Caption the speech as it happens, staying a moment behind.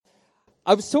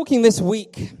I was talking this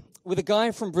week with a guy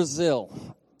from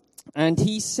Brazil, and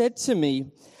he said to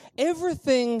me,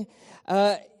 everything's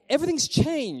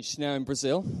changed now in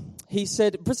Brazil. He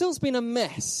said, Brazil's been a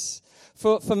mess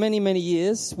for many, many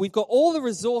years. We've got all the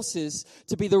resources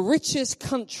to be the richest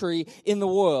country in the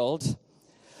world,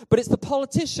 but it's the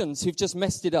politicians who've just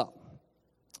messed it up.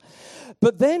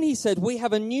 But then he said, we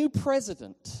have a new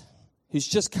president who's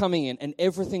just coming in, and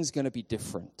everything's going to be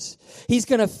different. He's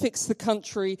going to fix the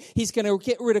country. He's going to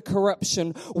get rid of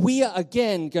corruption. We are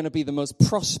again going to be the most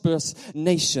prosperous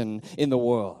nation in the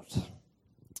world.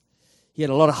 He had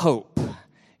a lot of hope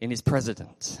in his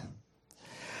president.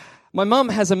 My mum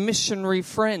has a missionary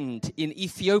friend in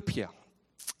Ethiopia.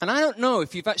 And I don't know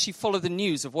if you've actually followed the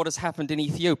news of what has happened in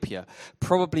Ethiopia.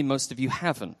 Probably most of you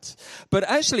haven't. But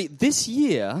actually, this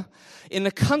year, in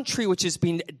a country which has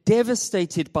been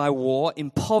devastated by war,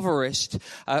 impoverished,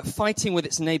 fighting with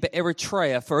its neighbor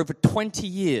Eritrea for over 20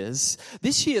 years,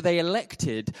 this year they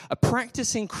elected a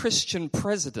practicing Christian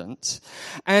president.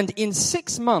 And in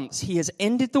 6 months, he has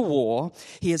ended the war.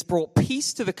 He has brought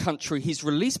peace to the country. He's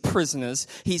released prisoners.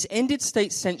 He's ended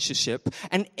state censorship.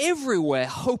 And everywhere,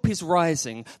 hope is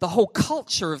rising. The whole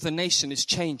culture of the nation is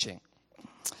changing.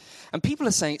 And people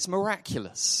are saying it's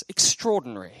miraculous,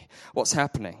 extraordinary what's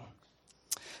happening.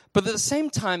 But at the same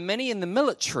time, many in the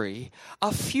military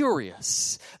are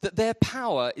furious that their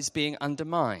power is being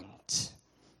undermined.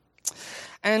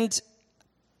 And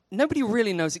nobody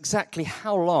really knows exactly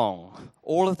how long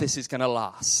all of this is going to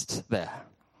last there.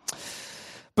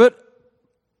 But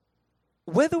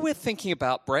whether we're thinking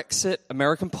about Brexit,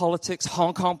 American politics,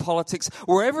 Hong Kong politics,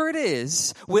 wherever it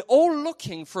is, we're all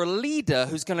looking for a leader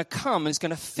who's going to come and is going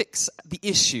to fix the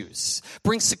issues,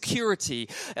 bring security,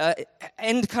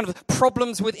 end kind of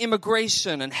problems with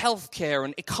immigration and healthcare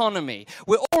and economy.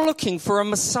 We're all looking for a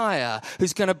Messiah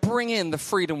who's going to bring in the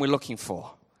freedom we're looking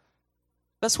for.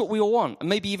 That's what we all want. And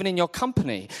maybe even in your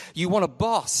company, you want a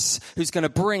boss who's going to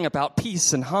bring about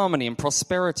peace and harmony and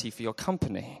prosperity for your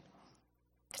company.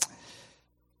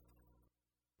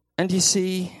 And you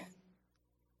see,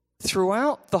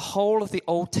 throughout the whole of the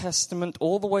Old Testament,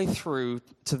 all the way through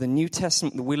to the New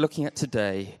Testament that we're looking at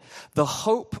today, the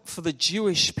hope for the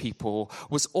Jewish people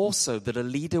was also that a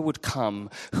leader would come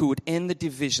who would end the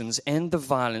divisions, end the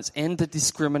violence, end the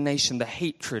discrimination, the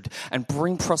hatred, and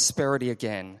bring prosperity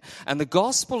again. And the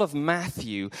Gospel of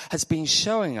Matthew has been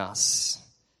showing us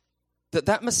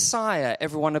that Messiah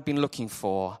everyone had been looking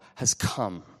for has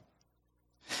come.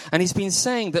 And he's been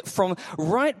saying that from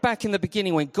right back in the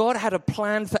beginning, when God had a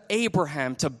plan for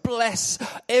Abraham to bless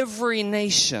every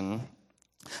nation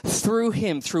through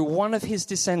him, through one of his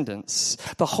descendants,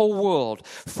 the whole world,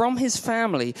 from his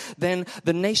family, then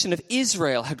the nation of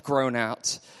Israel had grown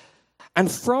out.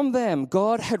 And from them,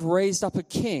 God had raised up a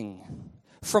king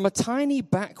from a tiny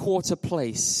backwater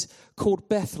place called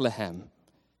Bethlehem,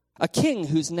 a king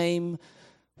whose name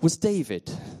was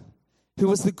David, who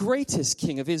was the greatest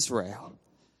king of Israel.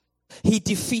 He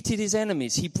defeated his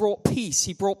enemies. He brought peace.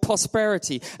 He brought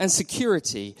prosperity and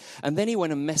security. And then he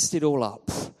went and messed it all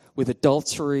up with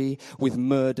adultery, with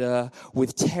murder,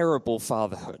 with terrible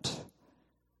fatherhood.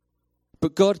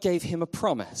 But God gave him a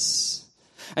promise.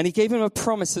 And he gave him a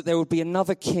promise that there would be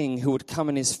another king who would come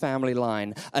in his family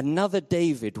line. Another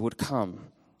David would come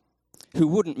who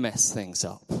wouldn't mess things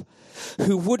up,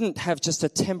 who wouldn't have just a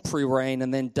temporary reign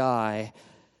and then die,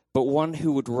 but one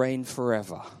who would reign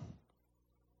forever.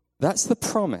 That's the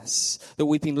promise that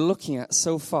we've been looking at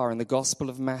so far in the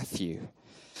Gospel of Matthew.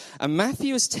 And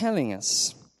Matthew is telling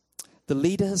us the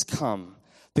leader has come,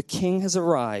 the king has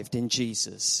arrived in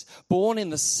Jesus, born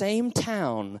in the same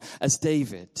town as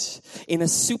David, in a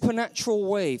supernatural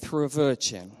way through a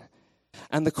virgin.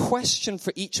 And the question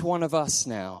for each one of us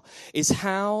now is,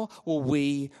 how will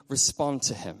we respond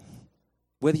to him?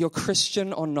 Whether you're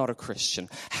Christian or not a Christian,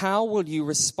 how will you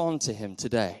respond to him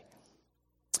today?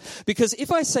 Because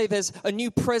if I say there's a new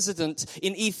president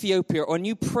in Ethiopia or a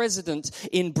new president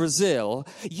in Brazil,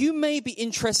 you may be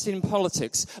interested in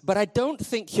politics, but I don't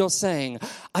think you're saying,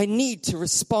 I need to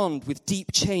respond with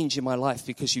deep change in my life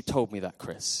because you told me that,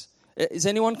 Chris. Is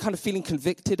anyone kind of feeling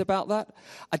convicted about that?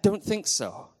 I don't think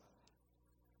so.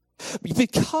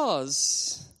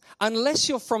 Because unless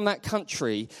you're from that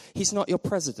country, he's not your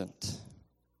president.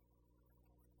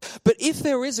 But if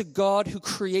there is a God who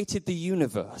created the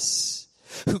universe,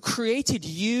 who created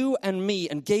you and me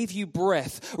and gave you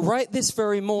breath right this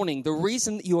very morning, the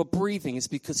reason that you are breathing is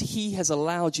because he has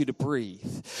allowed you to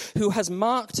breathe, who has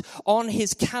marked on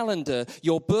his calendar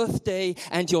your birthday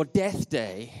and your death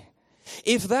day,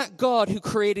 If that God who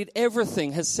created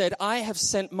everything has said, I have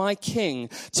sent my king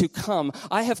to come,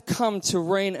 I have come to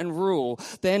reign and rule,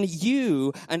 then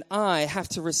you and I have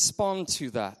to respond to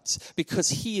that because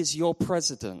he is your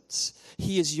president.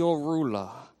 He is your ruler.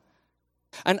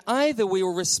 And either we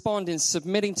will respond in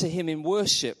submitting to him in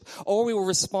worship, or we will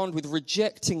respond with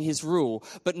rejecting his rule.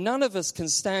 But none of us can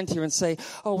stand here and say,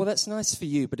 oh, well, that's nice for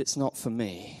you, but it's not for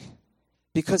me.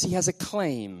 Because he has a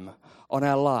claim on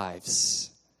our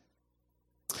lives.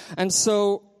 And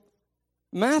so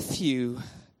Matthew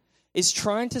is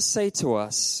trying to say to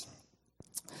us,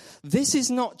 this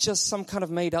is not just some kind of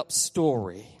made-up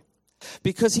story.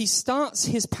 Because he starts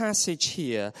his passage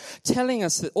here telling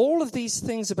us that all of these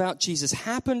things about Jesus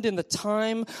happened in the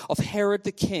time of Herod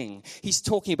the king. He's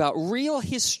talking about real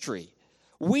history.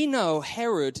 We know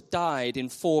Herod died in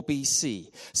 4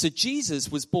 BC. So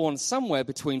Jesus was born somewhere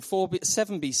between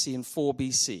 7 BC and 4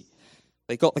 BC.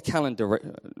 They got the calendar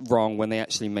wrong when they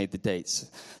actually made the dates.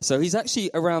 So he's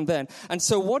actually around then. And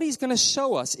so what he's going to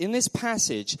show us in this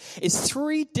passage is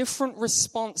 3 different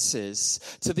responses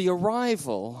to the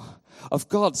arrival of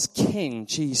God's King,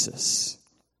 Jesus.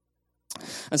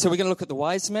 And so we're going to look at the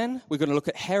wise men, we're going to look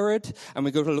at Herod, and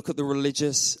we're going to look at the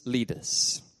religious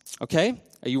leaders. Okay?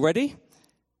 Are you ready?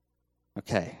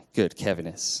 Okay, good. Kevin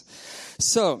is.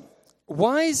 So,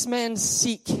 wise men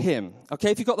seek him.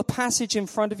 Okay, if you've got the passage in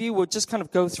front of you, we'll just kind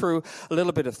of go through a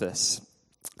little bit of this.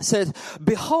 It said,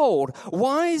 behold,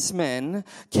 wise men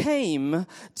came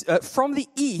from the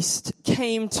east,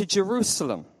 came to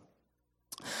Jerusalem.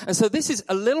 And so this is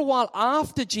a little while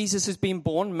after Jesus has been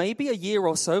born, maybe a year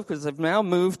or so, because they've now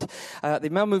moved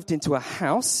into a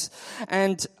house.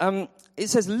 And it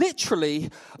says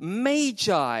literally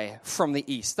magi from the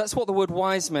east. That's what the word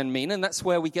wise men mean, and that's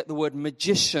where we get the word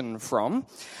magician from.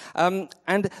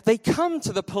 And they come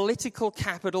to the political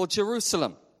capital,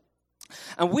 Jerusalem.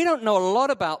 And we don't know a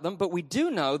lot about them, but we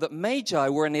do know that Magi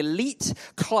were an elite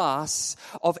class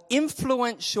of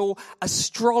influential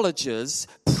astrologers,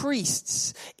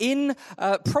 priests in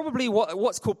probably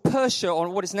what's called Persia, or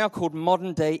what is now called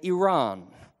modern-day Iran.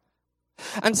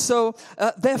 And so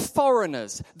they're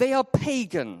foreigners. They are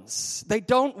pagans. They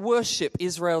don't worship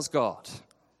Israel's God.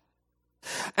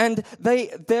 And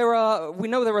we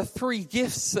know there are 3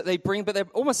 gifts that they bring, but they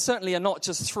almost certainly are not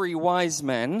just 3 wise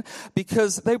men,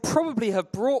 because they probably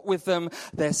have brought with them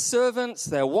their servants,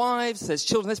 their wives, their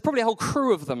children. There's probably a whole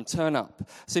crew of them turn up.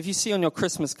 So if you see on your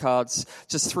Christmas cards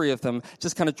just 3 of them,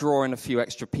 just kind of draw in a few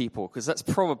extra people, because that's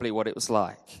probably what it was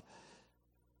like.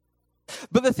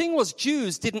 But the thing was,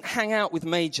 Jews didn't hang out with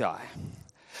Magi.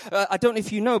 I don't know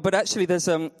if you know, but actually there's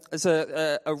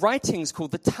a writings called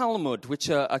the Talmud, which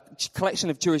are a collection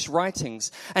of Jewish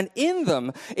writings. And in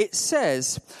them, it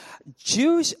says,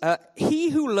 he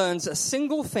who learns a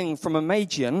single thing from a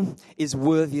Magian is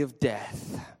worthy of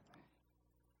death.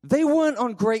 They weren't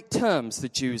on great terms, the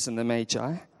Jews and the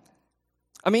Magi.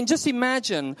 I mean, just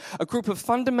imagine a group of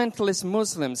fundamentalist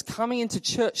Muslims coming into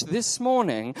church this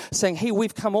morning saying, hey,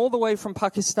 we've come all the way from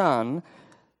Pakistan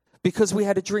because we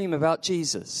had a dream about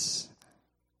Jesus.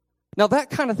 Now,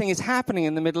 that kind of thing is happening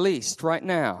in the Middle East right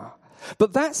now.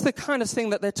 But that's the kind of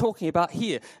thing that they're talking about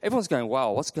here. Everyone's going,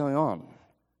 wow, what's going on?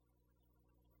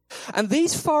 And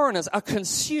these foreigners are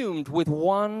consumed with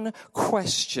one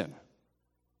question.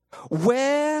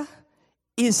 Where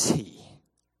is he?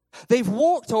 They've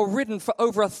walked or ridden for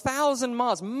over 1,000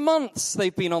 miles. Months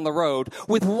they've been on the road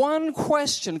with one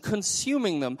question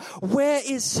consuming them. Where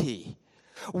is he?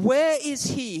 Where is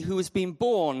he who has been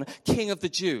born King of the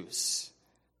Jews?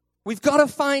 We've got to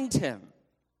find him.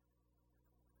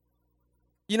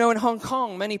 You know, in Hong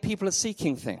Kong, many people are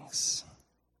seeking things.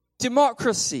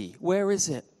 Democracy, where is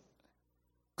it?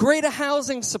 Greater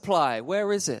housing supply,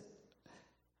 where is it?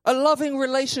 A loving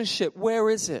relationship, where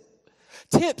is it?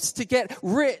 Tips to get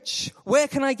rich, where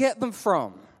can I get them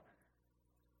from?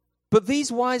 But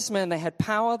these wise men, they had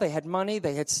power, they had money,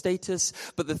 they had status,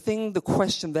 but the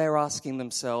question they're asking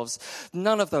themselves,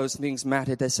 none of those things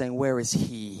mattered. They're saying, where is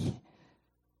he?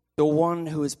 The one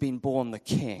who has been born the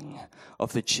King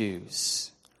of the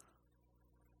Jews.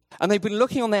 And they've been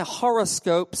looking on their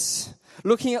horoscopes,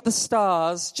 looking at the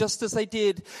stars, just as they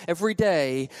did every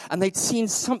day, and they'd seen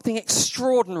something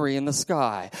extraordinary in the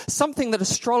sky, something that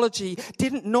astrology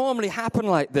didn't normally happen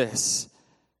like this.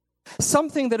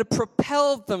 Something that had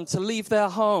propelled them to leave their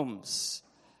homes.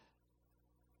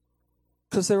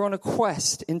 Because they're on a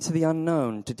quest into the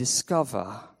unknown to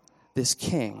discover this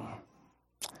king.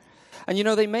 And you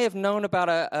know, they may have known about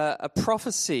a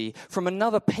prophecy from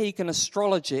another pagan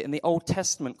astrologer in the Old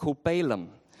Testament called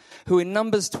Balaam. who in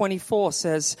Numbers 24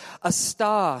 says, a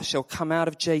star shall come out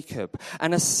of Jacob,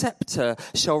 and a scepter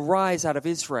shall rise out of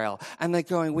Israel. And they're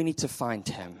going, we need to find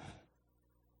him.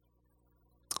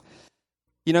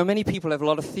 You know, many people have a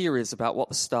lot of theories about what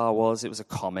the star was. It was a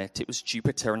comet. It was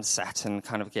Jupiter and Saturn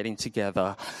kind of getting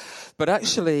together. But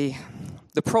actually,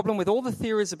 the problem with all the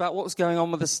theories about what was going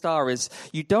on with the star is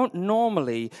you don't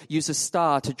normally use a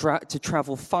star to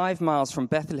travel 5 miles from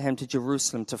Bethlehem to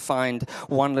Jerusalem to find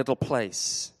one little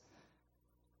place.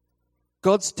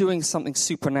 God's doing something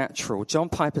supernatural. John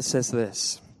Piper says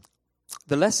this: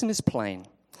 the lesson is plain.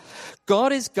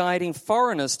 God is guiding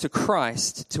foreigners to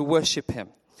Christ to worship him.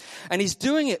 And he's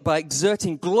doing it by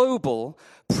exerting global,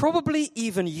 probably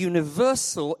even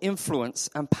universal influence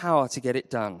and power to get it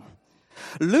done.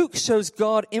 Luke shows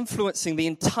God influencing the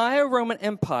entire Roman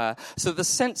Empire so the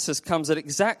census comes at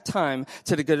exact time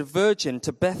to get a virgin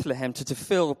to Bethlehem to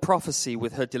fulfill prophecy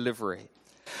with her delivery.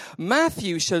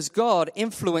 Matthew shows God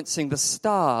influencing the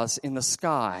stars in the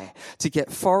sky to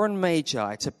get foreign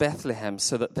magi to Bethlehem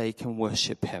so that they can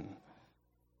worship him.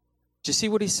 Do you see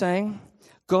what he's saying?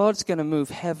 God's going to move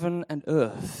heaven and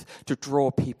earth to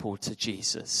draw people to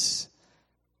Jesus.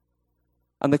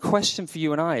 And the question for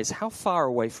you and I is, how far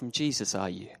away from Jesus are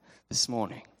you this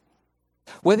morning?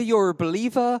 Whether you're a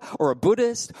believer or a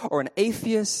Buddhist or an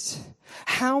atheist,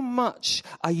 how much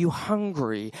are you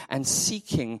hungry and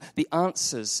seeking the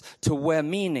answers to where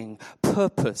meaning,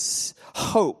 purpose,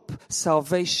 hope,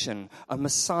 salvation, a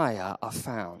Messiah are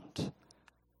found?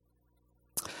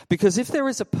 Because if there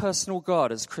is a personal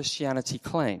God, as Christianity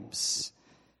claims,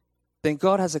 then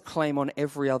God has a claim on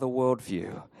every other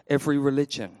worldview, every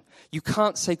religion. You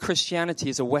can't say Christianity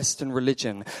is a Western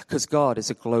religion because God is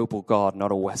a global God,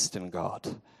 not a Western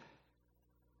God.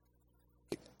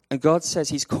 And God says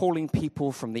he's calling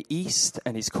people from the East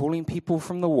and he's calling people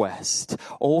from the West,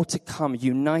 all to come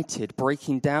united,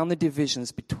 breaking down the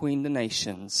divisions between the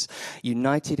nations,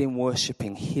 united in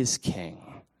worshiping his King.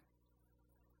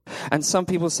 And some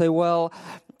people say, well,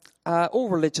 all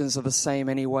religions are the same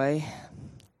anyway.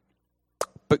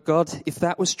 But God, if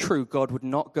that was true, God would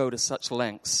not go to such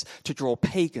lengths to draw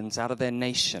pagans out of their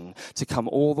nation to come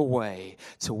all the way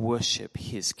to worship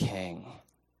his King.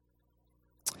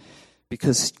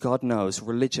 Because God knows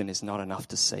religion is not enough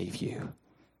to save you.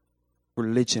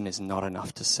 Religion is not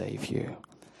enough to save you.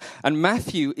 And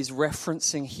Matthew is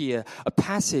referencing here a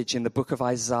passage in the book of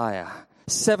Isaiah,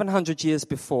 700 years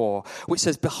before, which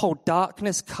says, behold,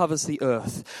 darkness covers the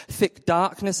earth, thick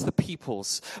darkness the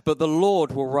peoples, but the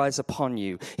Lord will rise upon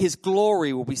you. His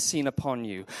glory will be seen upon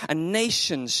you, and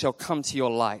nations shall come to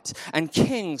your light, and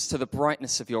kings to the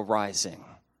brightness of your rising.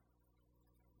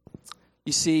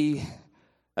 You see,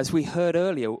 as we heard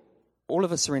earlier, all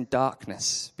of us are in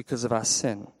darkness because of our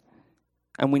sin,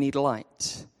 and we need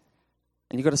light.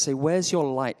 And you've got to say, where's your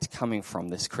light coming from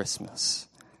this Christmas?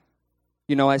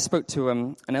 You know, I spoke to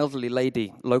an elderly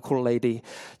lady, local lady,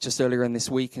 just earlier in this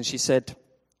week, and she said,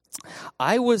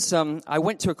 I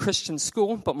went to a Christian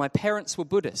school, but my parents were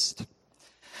Buddhist.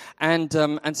 And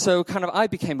so kind of I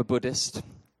became a Buddhist.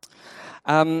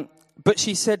 But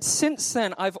she said, since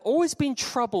then, I've always been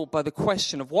troubled by the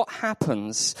question of what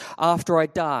happens after I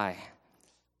die.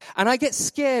 And I get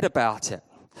scared about it.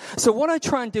 So what I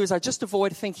try and do is I just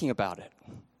avoid thinking about it.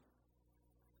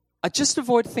 I just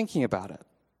avoid thinking about it.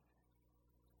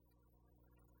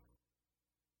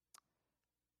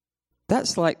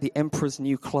 That's like the emperor's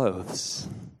new clothes,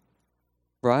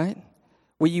 right?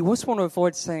 Where you just want to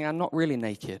avoid saying, I'm not really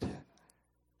naked.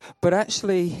 But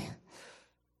actually,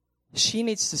 she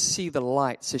needs to see the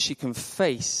light so she can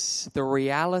face the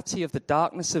reality of the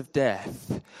darkness of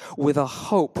death with a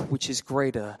hope which is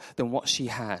greater than what she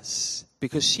has,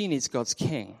 because she needs God's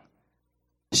King.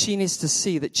 She needs to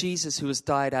see that Jesus, who has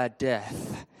died our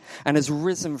death and has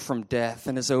risen from death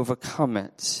and has overcome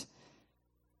it,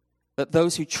 that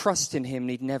those who trust in him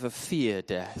need never fear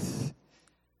death,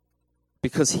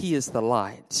 because he is the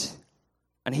light.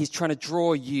 And he's trying to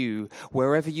draw you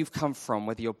wherever you've come from,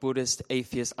 whether you're Buddhist,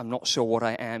 atheist, I'm not sure what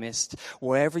I amist,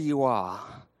 wherever you are.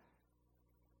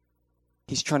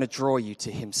 He's trying to draw you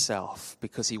to himself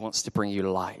because he wants to bring you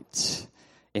light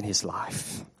in his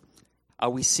life. Are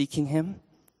we seeking him?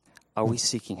 Are we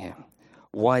seeking him?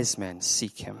 Wise men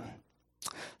seek him.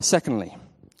 Secondly,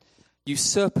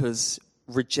 usurpers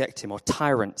reject him, or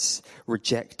tyrants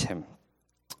reject him.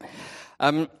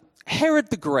 Herod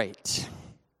the Great.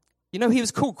 You know, he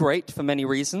was called great for many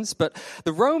reasons, but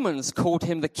the Romans called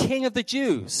him the King of the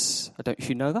Jews. I don't know if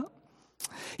you know that.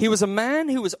 He was a man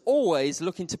who was always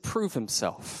looking to prove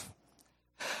himself.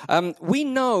 We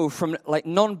know from like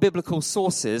non-biblical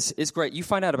sources, it's great. You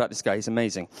find out about this guy, he's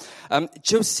amazing.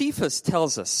 Josephus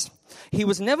tells us he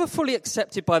was never fully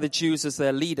accepted by the Jews as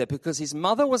their leader because his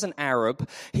mother was an Arab,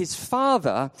 his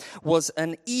father was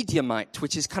an Edomite,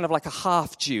 which is kind of like a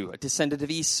half-Jew, a descendant of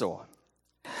Esau.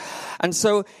 And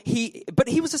so but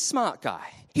he was a smart guy.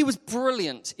 He was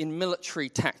brilliant in military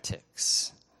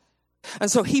tactics. And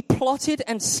so he plotted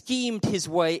and schemed his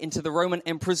way into the Roman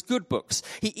emperor's good books.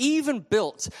 He even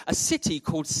built a city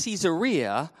called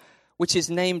Caesarea, which is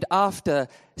named after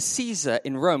Caesar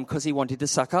in Rome because he wanted to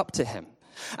suck up to him.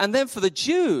 And then for the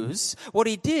Jews, what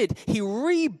he did, he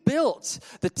rebuilt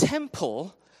the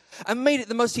temple and made it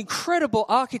the most incredible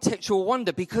architectural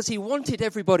wonder because he wanted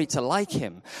everybody to like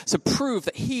him, to prove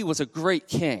that he was a great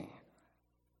king.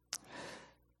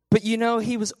 But you know,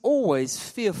 he was always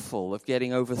fearful of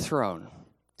getting overthrown.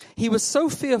 He was so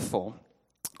fearful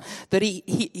that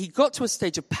he got to a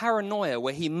stage of paranoia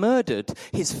where he murdered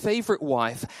his favorite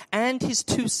wife and his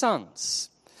 2 sons.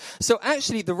 So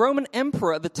actually, the Roman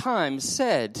emperor at the time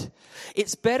said,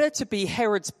 it's better to be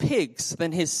Herod's pigs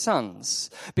than his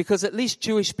sons, because at least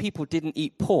Jewish people didn't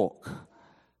eat pork.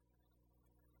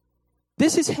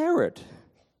 This is Herod.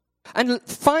 And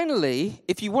finally,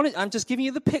 if you want it, I'm just giving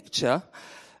you the picture.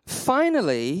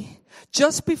 Finally,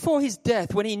 just before his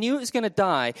death, when he knew he was going to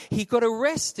die, he got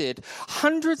arrested,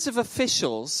 hundreds of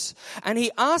officials, and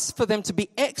he asked for them to be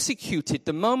executed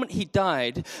the moment he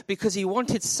died because he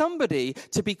wanted somebody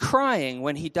to be crying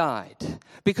when he died,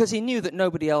 because he knew that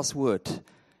nobody else would.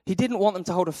 He didn't want them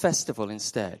to hold a festival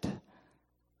instead.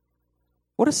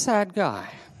 What a sad guy.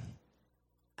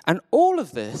 And all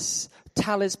of this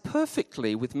tallies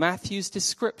perfectly with Matthew's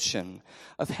description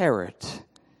of Herod.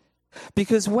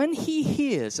 Because when he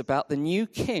hears about the new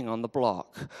king on the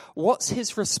block, what's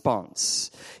his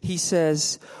response? He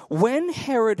says, when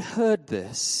Herod heard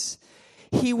this,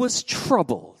 he was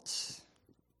troubled.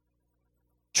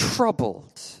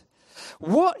 Troubled.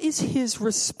 What is his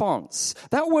response?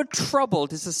 That word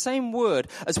troubled is the same word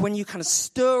as when you kind of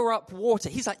stir up water.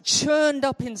 He's like churned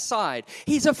up inside.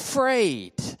 He's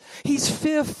afraid. He's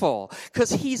fearful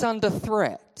because he's under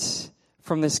threat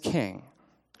from this king.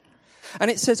 And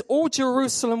it says, all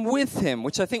Jerusalem with him,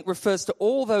 which I think refers to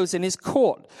all those in his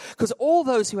court. Because all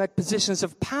those who had positions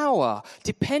of power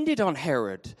depended on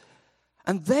Herod.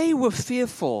 And they were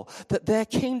fearful that their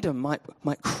kingdom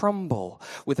might crumble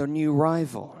with a new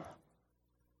rival.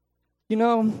 You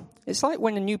know, it's like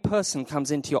when a new person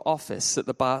comes into your office that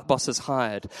the boss has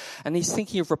hired, and he's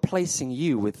thinking of replacing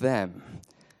you with them.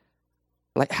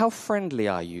 Like, how friendly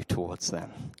are you towards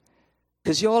them?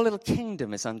 Because your little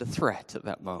kingdom is under threat at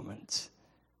that moment.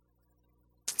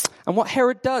 And what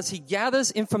Herod does, he gathers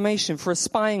information for a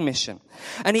spying mission.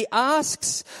 And he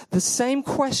asks the same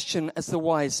question as the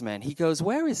wise men. He goes,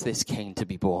 where is this king to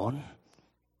be born?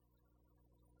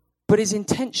 But his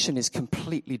intention is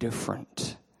completely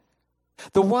different.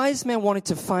 The wise men wanted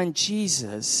to find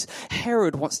Jesus.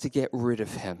 Herod wants to get rid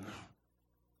of him.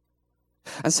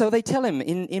 And so they tell him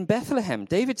in Bethlehem,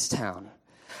 David's town.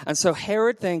 And so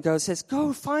Herod then says,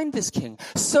 go find this king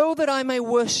so that I may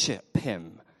worship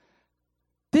him.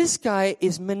 This guy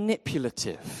is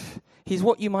manipulative. He's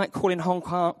what you might call in Hong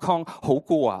Kong, ho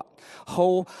guo,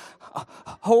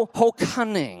 ho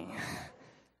cunning.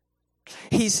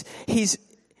 He's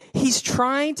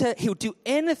he'll do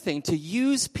anything to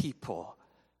use people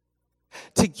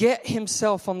to get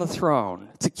himself on the throne,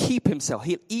 to keep himself.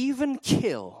 He'll even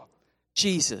kill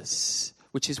Jesus,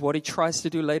 which is what he tries to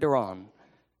do later on,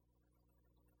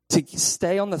 to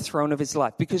stay on the throne of his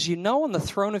life. Because you know on the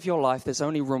throne of your life, there's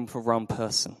only room for one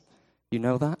person. You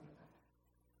know that?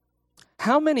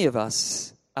 How many of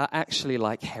us are actually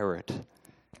like Herod?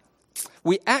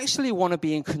 We actually want to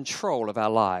be in control of our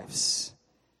lives.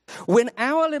 When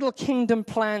our little kingdom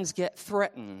plans get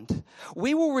threatened,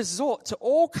 we will resort to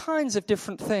all kinds of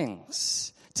different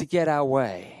things to get our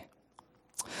way.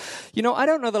 You know, I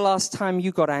don't know the last time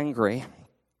you got angry.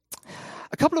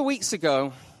 A couple of weeks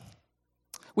ago,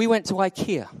 we went to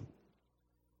IKEA.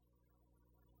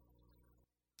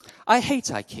 I hate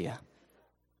IKEA.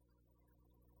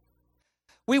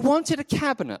 We wanted a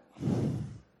cabinet.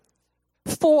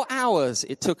 4 hours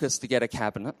it took us to get a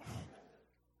cabinet.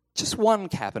 Just one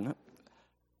cabinet.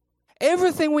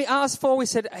 Everything we asked for, we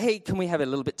said, hey, can we have it a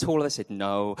little bit taller? They said,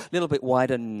 no. A little bit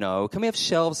wider? No. Can we have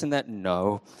shelves in that?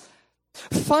 No.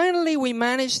 Finally, we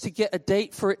managed to get a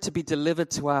date for it to be delivered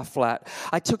to our flat.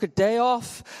 I took a day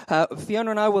off.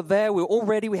 Fiona and I were there. We were all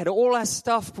ready. We had all our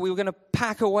stuff. We were going to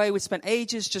pack away. We spent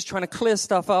ages just trying to clear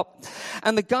stuff up.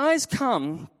 And the guys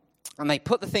come, and they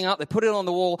put the thing up. They put it on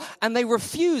the wall, and they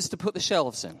refuse to put the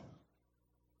shelves in.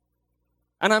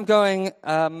 And I'm going,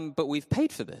 but we've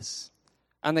paid for this.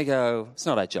 And they go, it's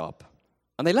not our job.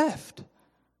 And they left.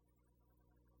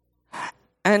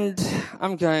 And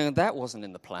I'm going, that wasn't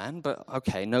in the plan, but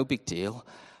okay, no big deal.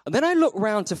 And then I look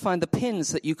around to find the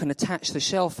pins that you can attach the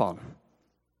shelf on.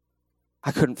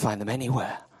 I couldn't find them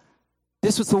anywhere.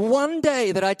 This was the one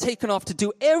day that I'd taken off to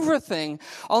do everything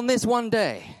on this one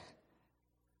day.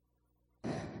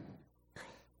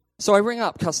 So I ring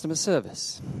up customer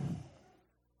service.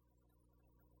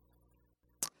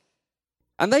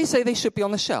 And they say they should be on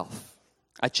the shelf.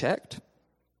 I checked.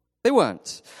 They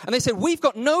weren't. And they said, we've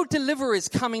got no deliveries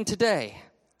coming today.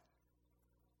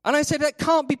 And I said, that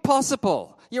can't be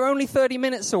possible. You're only 30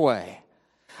 minutes away.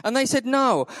 And they said,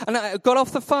 no. And I got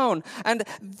off the phone. And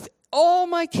all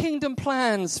my kingdom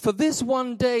plans for this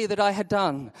one day that I had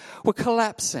done were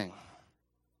collapsing.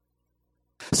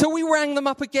 So we rang them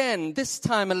up again, this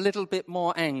time a little bit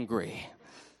more angry.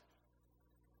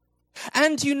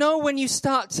 And you know when you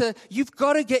start to, you've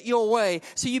got to get your way,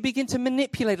 so you begin to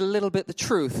manipulate a little bit the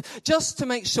truth, just to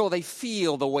make sure they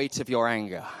feel the weight of your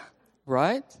anger,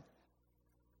 right?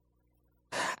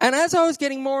 And as I was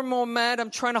getting more and more mad, I'm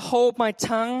trying to hold my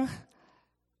tongue,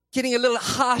 getting a little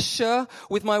harsher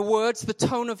with my words, the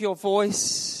tone of your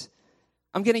voice.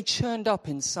 I'm getting churned up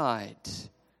inside,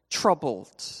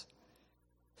 troubled.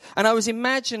 And I was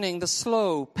imagining the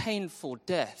slow, painful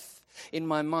death in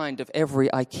my mind of every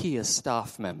IKEA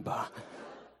staff member.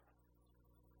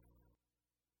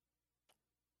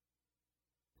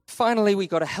 Finally, we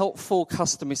got a helpful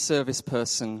customer service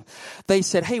person. They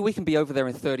said, hey, we can be over there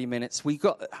in 30 minutes.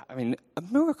 A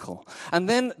miracle. And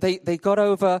then they got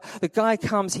over, the guy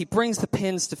comes, he brings the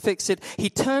pins to fix it. He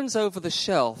turns over the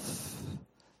shelf.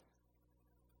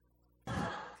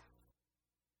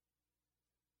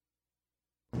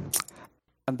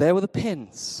 And there were the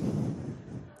pins.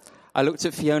 I looked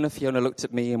at Fiona looked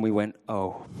at me, and we went,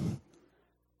 oh.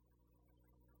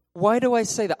 Why do I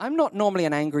say that? I'm not normally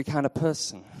an angry kind of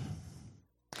person.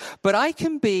 But I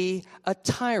can be a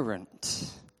tyrant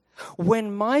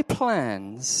when my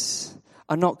plans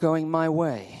are not going my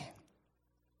way.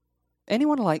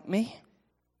 Anyone like me?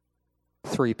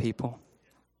 3 people.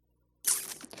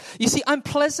 You see, I'm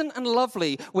pleasant and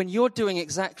lovely when you're doing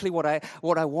exactly what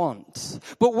I want.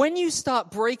 But when you start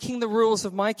breaking the rules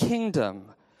of my kingdom,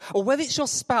 or whether it's your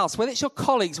spouse, whether it's your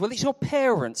colleagues, whether it's your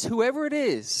parents, whoever it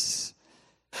is,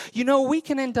 you know, we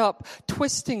can end up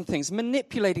twisting things,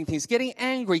 manipulating things, getting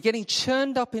angry, getting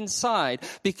churned up inside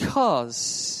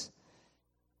because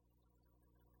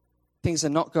things are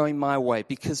not going my way.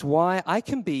 Because why? I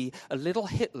can be a little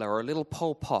Hitler or a little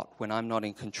Pol Pot when I'm not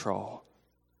in control.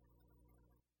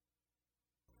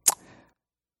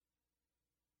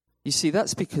 You see,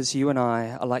 that's because you and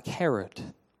I are like Herod.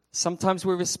 Sometimes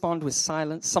we respond with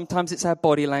silence. Sometimes it's our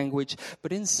body language.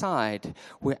 But inside,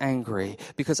 we're angry.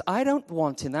 Because I don't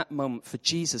want in that moment for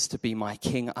Jesus to be my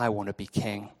king. I want to be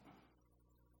king.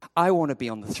 I want to be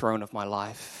on the throne of my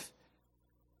life.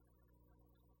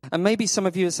 And maybe some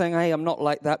of you are saying, hey, I'm not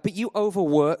like that. But you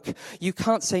overwork. You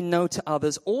can't say no to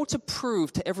others. Or to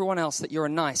prove to everyone else that you're a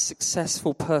nice,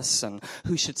 successful person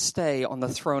who should stay on the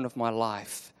throne of my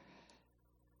life.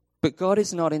 But God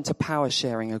is not into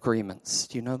power-sharing agreements.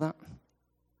 Do you know that?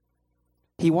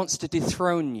 He wants to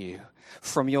dethrone you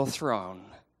from your throne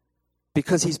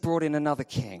because he's brought in another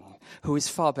king who is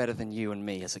far better than you and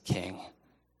me as a king.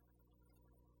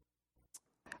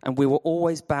 And we will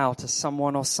always bow to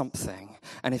someone or something.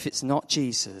 And if it's not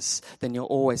Jesus, then you'll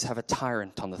always have a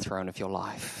tyrant on the throne of your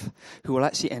life who will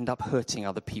actually end up hurting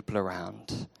other people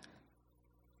around.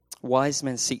 Wise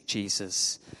men seek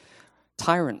Jesus.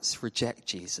 Tyrants reject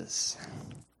Jesus.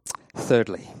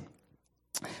 Thirdly,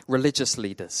 religious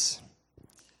leaders.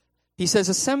 He says,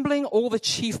 assembling all the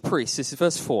chief priests, this is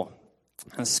verse 4,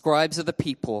 and scribes of the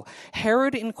people,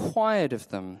 Herod inquired of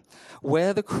them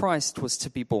where the Christ was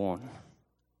to be born.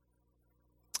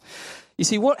 You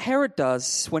see, what Herod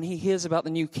does when he hears about the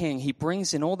new king, he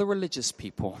brings in all the religious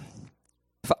people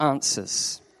for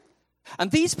answers.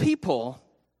 And these people,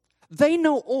 they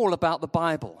know all about the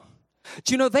Bible.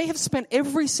 Do you know, they have spent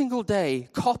every single day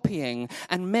copying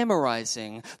and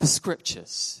memorizing the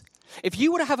scriptures. If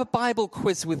you were to have a Bible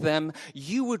quiz with them,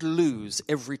 you would lose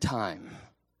every time.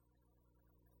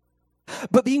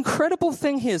 But the incredible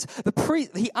thing here is,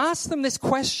 he asked them this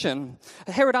question,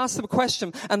 Herod asked them a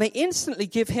question, and they instantly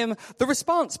give him the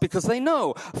response because they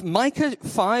know. Micah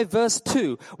 5 verse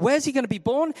 2, where's he going to be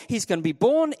born? He's going to be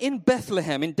born in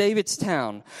Bethlehem, in David's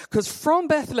town. Because from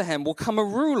Bethlehem will come a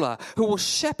ruler who will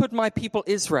shepherd my people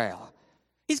Israel.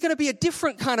 He's going to be a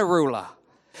different kind of ruler.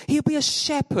 He'll be a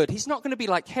shepherd. He's not going to be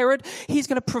like Herod. He's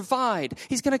going to provide.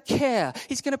 He's going to care.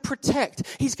 He's going to protect.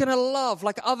 He's going to love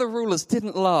like other rulers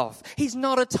didn't love. He's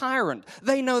not a tyrant.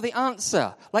 They know the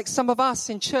answer. Like some of us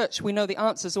in church, we know the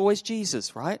answer is always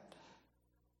Jesus, right?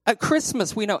 At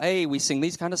Christmas, we know, hey, we sing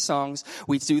these kind of songs.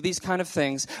 We do these kind of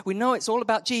things. We know it's all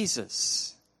about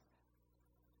Jesus.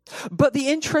 But the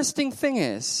interesting thing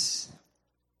is,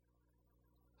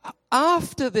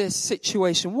 after this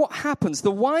situation, what happens?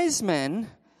 The wise men,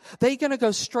 they're going to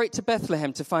go straight to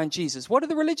Bethlehem to find Jesus. What do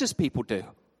the religious people do?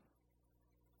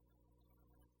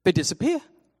 They disappear.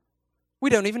 We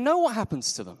don't even know what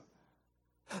happens to them.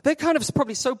 They're kind of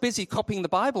probably so busy copying the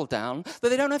Bible down that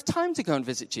they don't have time to go and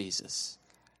visit Jesus.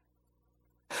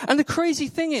 And the crazy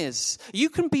thing is, you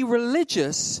can be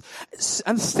religious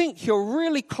and think you're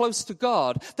really close to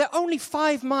God. They're only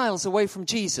 5 miles away from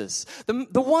Jesus.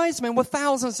 The wise men were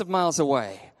thousands of miles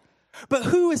away. But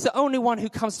who is the only one who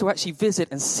comes to actually visit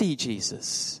and see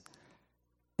Jesus?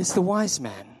 It's the wise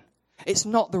men. It's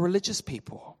not the religious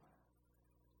people.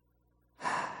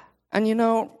 And you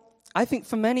know, I think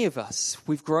for many of us,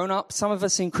 we've grown up, some of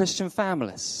us in Christian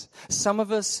families. Some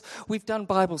of us, we've done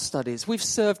Bible studies. We've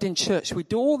served in church. We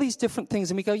do all these different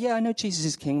things and we go, yeah, I know Jesus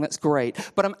is king. That's great.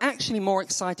 But I'm actually more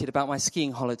excited about my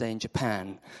skiing holiday in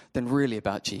Japan than really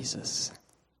about Jesus.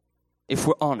 If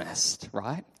we're honest,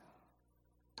 right?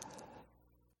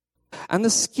 And the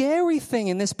scary thing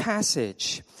in this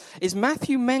passage is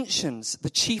Matthew mentions the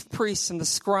chief priests and the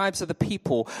scribes of the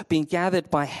people being gathered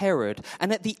by Herod.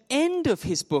 And at the end of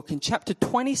his book, in chapter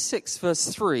 26, verse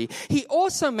 3, he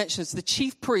also mentions the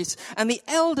chief priests and the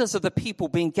elders of the people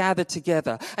being gathered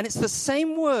together. And it's the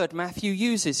same word Matthew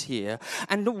uses here.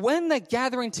 And when they're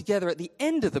gathering together at the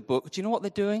end of the book, do you know what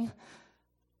they're doing?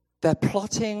 They're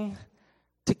plotting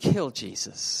to kill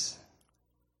Jesus,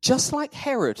 just like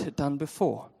Herod had done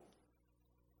before.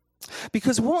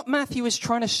 Because what Matthew is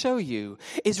trying to show you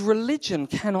is religion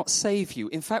cannot save you.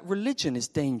 In fact, religion is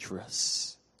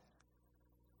dangerous.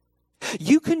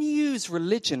 You can use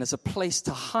religion as a place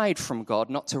to hide from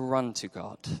God, not to run to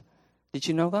God. Did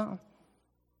you know that?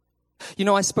 You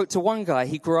know, I spoke to one guy.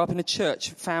 He grew up in a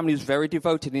church. Family was very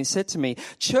devoted. And he said to me,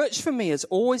 church for me has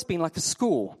always been like a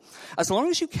school. As long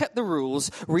as you kept the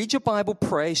rules, read your Bible,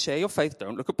 pray, share your faith,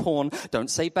 don't look at porn, don't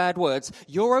say bad words,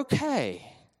 you're okay.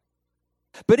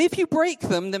 But if you break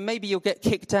them, then maybe you'll get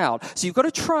kicked out. So you've got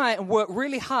to try and work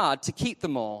really hard to keep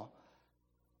them all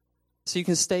so you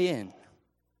can stay in.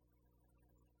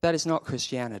 That is not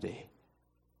Christianity.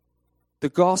 The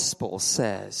gospel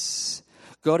says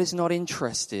God is not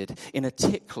interested in a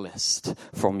tick list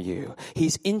from you.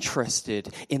 He's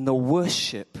interested in the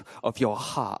worship of your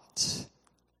heart.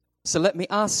 So let me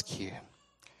ask you,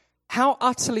 how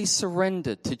utterly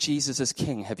surrendered to Jesus as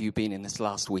King have you been in this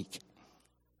last week?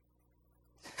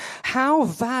 How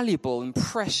valuable and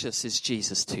precious is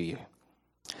Jesus to you?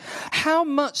 How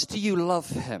much do you love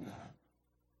him?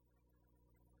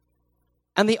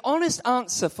 And the honest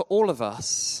answer for all of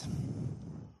us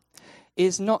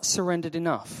is not surrendered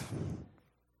enough.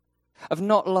 I've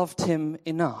not loved him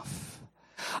enough.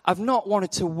 I've not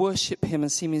wanted to worship him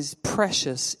and see him as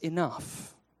precious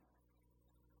enough.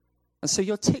 And so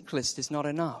your tick list is not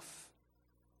enough.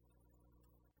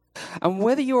 And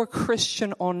whether you're a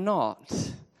Christian or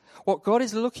not, what God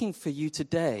is looking for you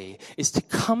today is to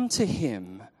come to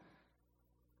him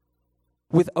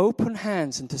with open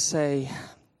hands and to say,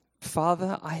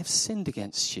 Father, I have sinned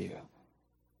against you.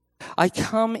 I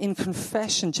come in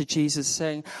confession to Jesus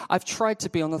saying, I've tried to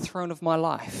be on the throne of my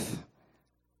life,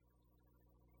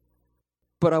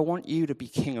 but I want you to be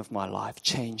king of my life.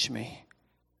 Change me.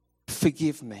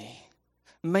 Forgive me.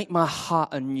 Make my heart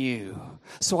anew.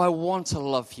 So I want to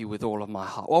love you with all of my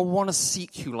heart. I want to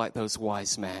seek you like those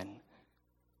wise men.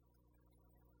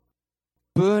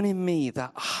 Burn in me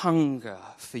that hunger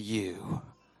for you.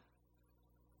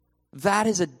 That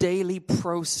is a daily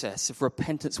process of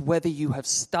repentance, whether you have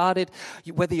started,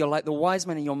 whether you're like the wise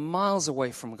men and you're miles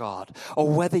away from God, or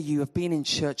whether you have been in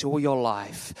church all your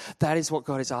life. That is what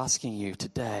God is asking you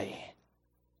today.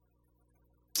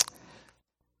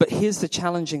 But here's the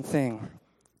challenging thing.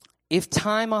 If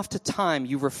time after time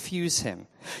you refuse him,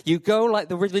 you go like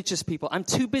the religious people, I'm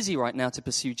too busy right now to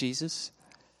pursue Jesus.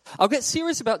 I'll get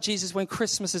serious about Jesus when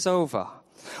Christmas is over.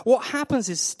 What happens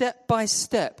is step by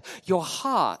step, your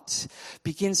heart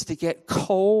begins to get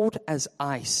cold as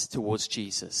ice towards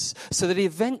Jesus, so that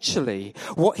eventually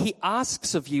what he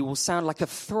asks of you will sound like a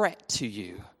threat to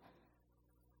you.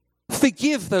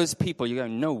 Forgive those people. You go,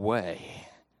 no way.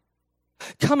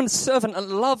 Come and serve and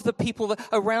love the people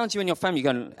around you and your family. You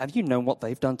go, have you known what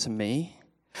they've done to me?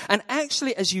 And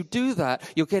actually, as you do that,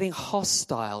 you're getting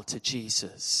hostile to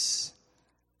Jesus.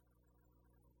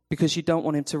 because you don't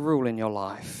want him to rule in your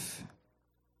life.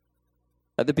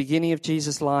 At the beginning of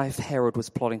Jesus' life, Herod was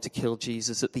plotting to kill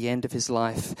Jesus. At the end of his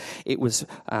life, it was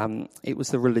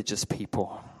the religious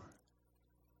people.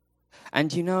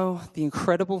 And you know, the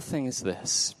incredible thing is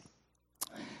this.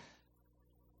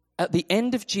 At the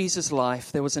end of Jesus'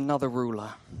 life, there was another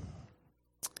ruler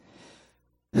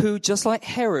who, just like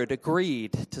Herod,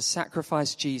 agreed to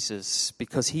sacrifice Jesus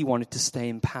because he wanted to stay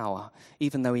in power,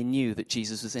 even though he knew that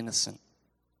Jesus was innocent.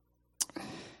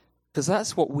 Because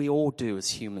that's what we all do as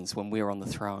humans when we're on the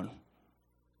throne.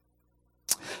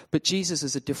 But Jesus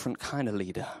is a different kind of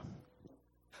leader.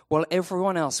 While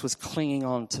everyone else was clinging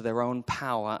on to their own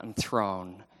power and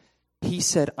throne, he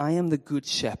said, I am the good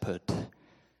shepherd,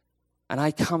 and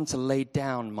I come to lay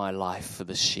down my life for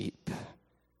the sheep.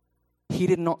 He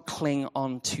did not cling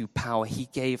on to power. He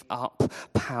gave up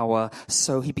power,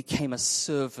 so he became a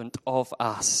servant of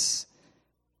us,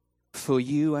 for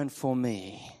you and for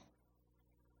me,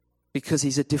 because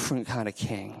he's a different kind of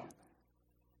king.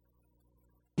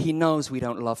 He knows we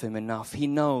don't love him enough. He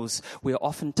knows we're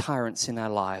often tyrants in our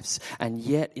lives, and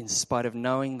yet, in spite of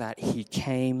knowing that, he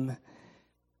came,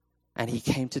 and he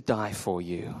came to die for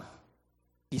you.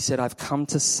 He said, I've come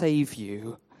to save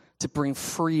you, to bring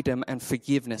freedom and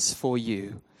forgiveness for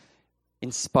you,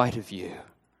 in spite of you.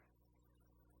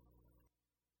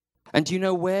 And do you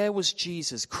know, where was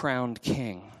Jesus crowned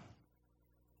king?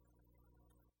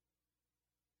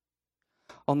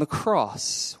 On the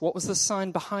cross. What was the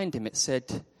sign behind him? It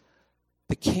said,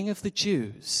 the King of the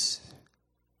Jews.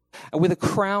 And with a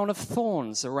crown of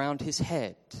thorns around his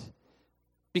head.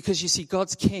 Because you see,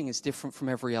 God's king is different from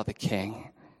every other king.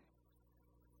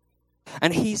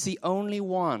 And he's the only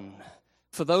one,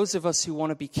 for those of us who want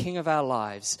to be king of our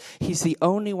lives, he's the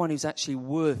only one who's actually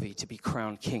worthy to be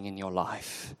crowned king in your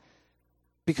life.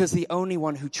 Because the only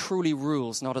one who truly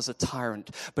rules, not as a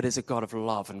tyrant, but as a God of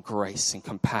love and grace and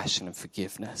compassion and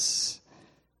forgiveness.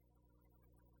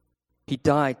 He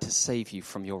died to save you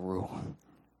from your rule.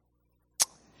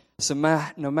 So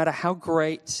no matter how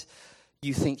great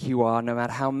you think you are, no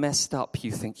matter how messed up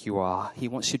you think you are, he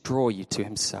wants to draw you to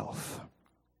himself.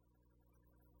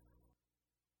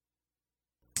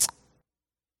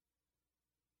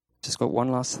 Just got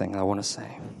one last thing I want to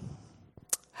say.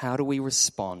 How do we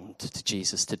respond to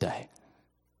Jesus today?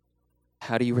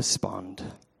 How do you respond?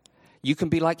 You can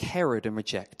be like Herod and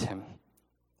reject him.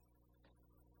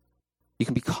 You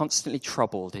can be constantly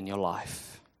troubled in your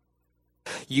life.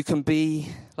 You can be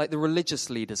like the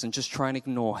religious leaders and just try and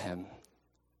ignore him.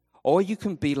 Or you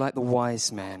can be like the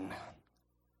wise men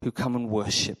who come and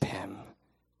worship him.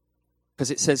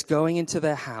 Because it says, going into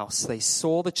their house, they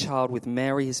saw the child with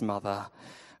Mary, his mother,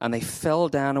 and they fell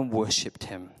down and worshipped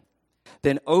him.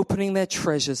 Then opening their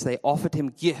treasures, they offered him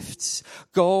gifts,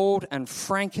 gold and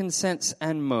frankincense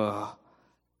and myrrh.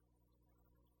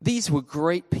 These were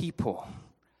great people.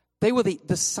 They were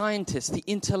the scientists, the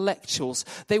intellectuals.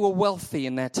 They were wealthy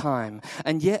in their time.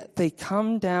 And yet they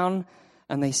come down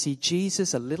and they see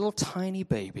Jesus, a little tiny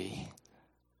baby.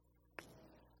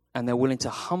 And they're willing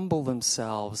to humble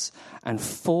themselves and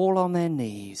fall on their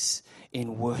knees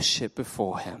in worship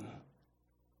before him.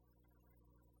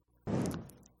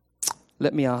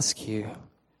 Let me ask you,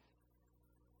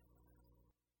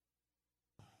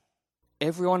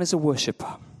 everyone is a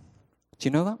worshiper. Do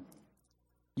you know that?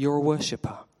 You're a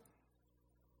worshiper.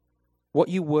 What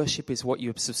you worship is what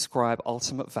you subscribe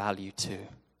ultimate value to.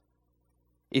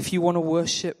 If you want to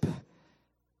worship,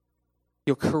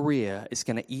 your career is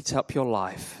going to eat up your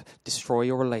life, destroy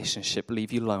your relationship,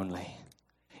 leave you lonely.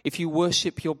 If you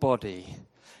worship your body,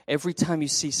 every time you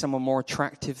see someone more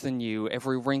attractive than you,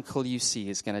 every wrinkle you see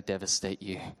is going to devastate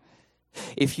you.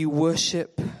 If you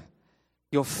worship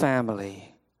your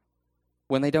family,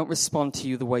 when they don't respond to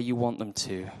you the way you want them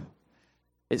to,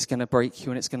 it's going to break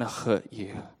you and it's going to hurt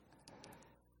you.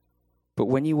 But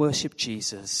when you worship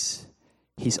Jesus,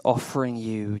 he's offering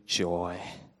you joy.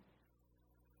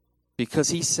 Because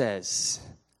he says,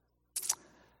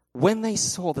 when they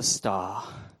saw the star,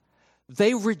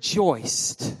 they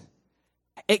rejoiced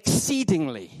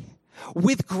exceedingly,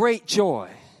 with great joy.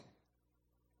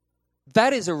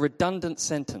 That is a redundant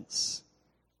sentence.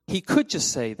 He could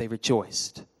just say they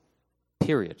rejoiced.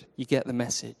 Period. You get the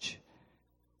message.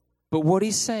 But what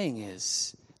he's saying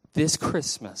is, this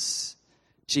Christmas,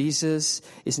 Jesus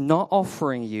is not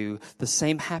offering you the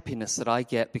same happiness that I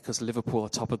get because Liverpool are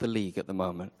top of the league at the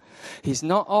moment. He's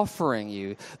not offering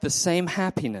you the same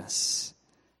happiness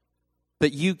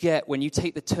that you get when you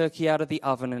take the turkey out of the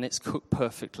oven and it's cooked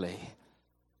perfectly.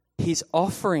 He's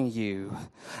offering you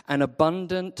an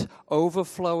abundant,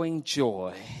 overflowing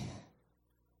joy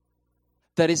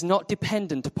that is not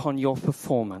dependent upon your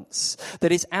performance,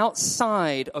 that is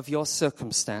outside of your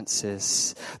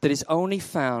circumstances, that is only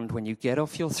found when you get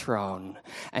off your throne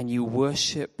and you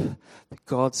worship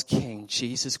God's King,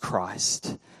 Jesus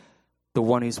Christ, the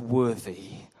one who's worthy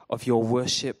of your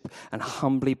worship and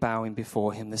humbly bowing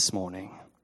before him this morning.